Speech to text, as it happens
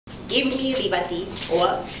give me liberty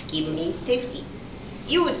or give me safety.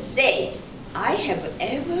 You would say, I have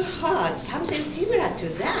ever heard something similar to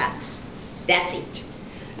that. That's it.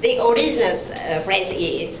 The original phrase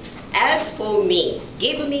is, as for me,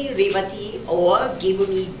 give me liberty or give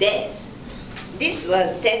me death. This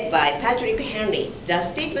was said by Patrick Henry,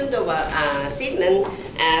 the statesman who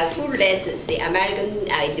led the American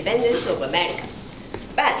independence of America.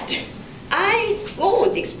 But I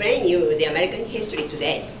won't explain you the American history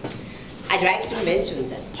today. I'd like to mention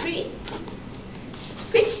the tree.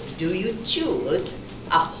 Which do you choose,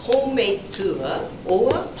 a homemade tour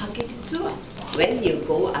or package tour when you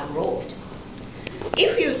go abroad?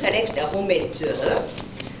 If you select a homemade tour,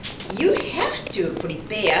 you have to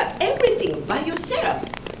prepare everything by yourself.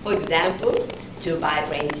 For example, to buy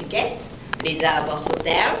plane tickets, reserve a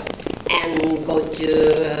hotel, and go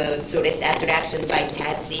to tourist attraction by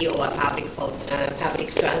taxi or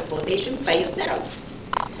public transportation by yourself.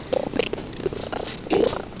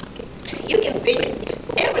 You can visit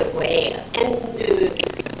everywhere and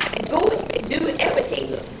go do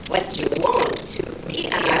everything what you want to,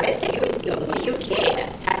 unless you care.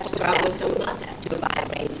 Touch troublesome matter to buy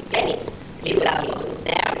plane tickets, reserve a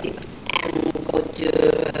hotel, and go to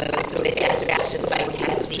tourist attraction by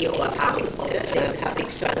taxi or public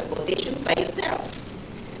transportation by yourself.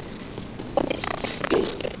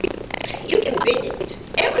 You can visit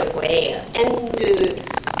everywhere and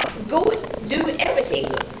go do everything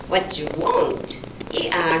what you want,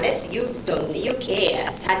 unless you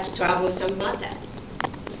care such troublesome matters.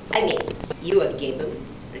 I mean, you are given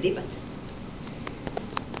liberty.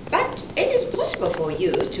 But it is possible for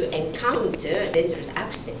you to encounter dangerous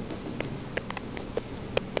accidents.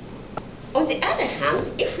 On the other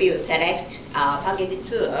hand, if you select a package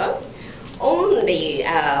tour, only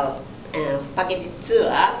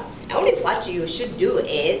what you should do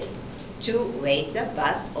is to wait the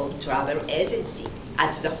bus or travel agency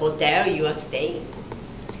at the hotel you are staying.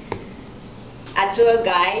 A tour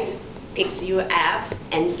guide picks you up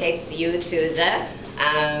and takes you to the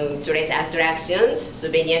tourist attractions,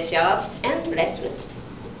 souvenir shops, and restaurants.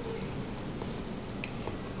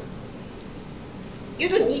 You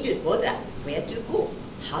don't need to bother where to go,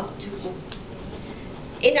 how to go.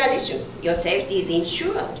 In addition, your safety is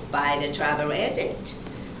ensured by the travel agent,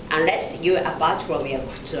 unless you are apart from your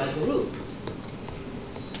tour group.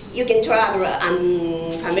 You can travel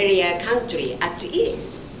unfamiliar country at ease.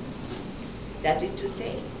 That is to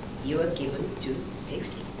say, you are given to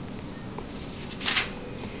safety.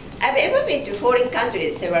 I've ever been to foreign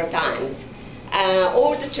countries several times.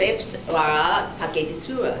 All the trips were package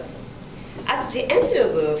tours. At the end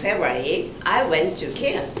of February, I went to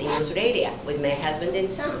Cairns in Australia with my husband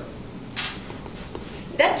and son.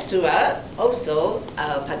 That tour, also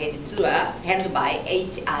a package tour held by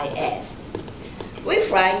HIS. We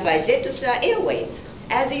fly by Zetosa Airways.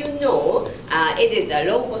 As you know, it is a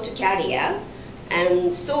low-cost carrier,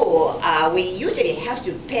 and so we usually have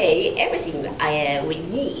to pay everything we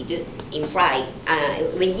need in flight.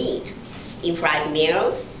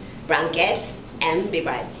 Meals, blankets, and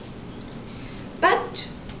beverages. But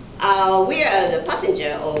we are the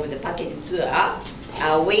passenger of the package tour.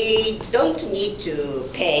 We don't need to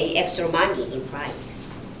pay extra money in flight.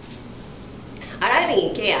 Arriving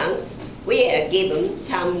in Cairns, we are given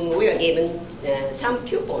some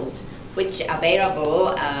coupons which are available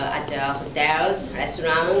at hotels,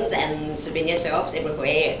 restaurants, and souvenir shops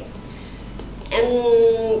everywhere.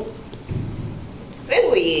 And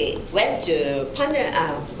when we went to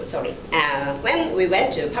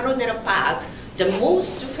Paronera Park, the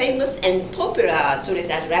most famous and popular tourist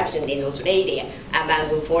attraction in Australia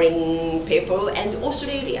among foreign people and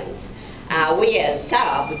Australians, we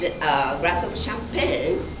served a glass of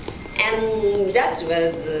champagne, and that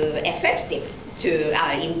was effective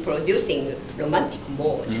in producing romantic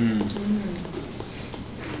mood.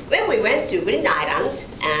 When we went to Green Island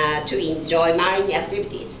to enjoy marine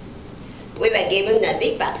activities, we were given a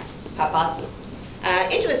big bag per person.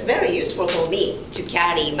 It was very useful for me to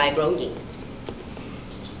carry my belongings.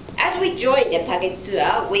 As we joined the package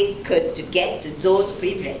tour, we could get those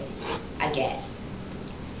privileges, I guess.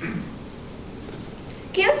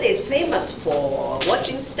 Cairns is famous for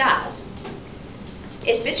watching stars.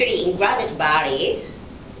 Especially in Granite Valley,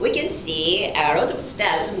 we can see a lot of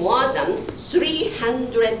stars more than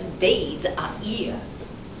 300 days a year.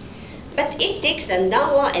 But it takes an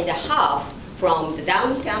hour and a half from the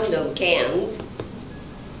downtown of Cairns,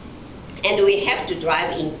 and we have to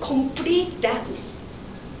drive in complete darkness,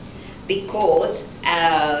 because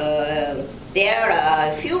there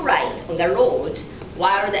are few lights on the road,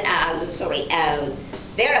 while there are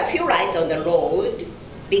few lights on the road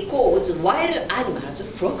because wild animals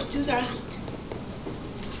flock to the land.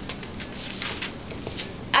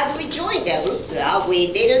 As we joined the route,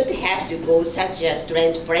 we didn't have to go such a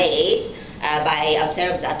strange place by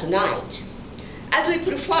ourselves at night. As we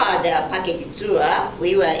preferred the package tour,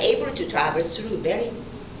 we were able to travel through very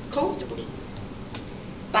comfortably.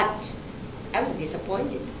 But I was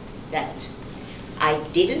disappointed that I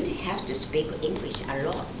didn't have to speak English a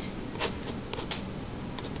lot.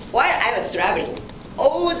 While I was traveling,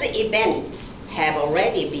 all the events have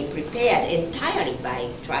already been prepared entirely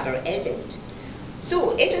by travel agent.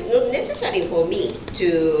 So it was not necessary for me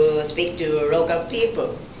to speak to local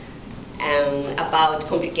people about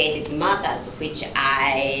complicated matters which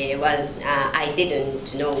I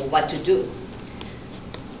didn't know what to do.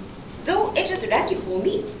 Though it was lucky for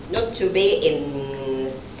me not to be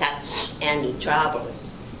in such any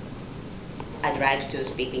troubles, I'd like to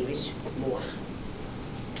speak English more.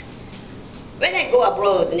 When I go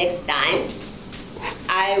abroad next time,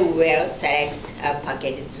 I will select a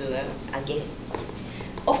package tour again.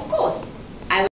 Of course,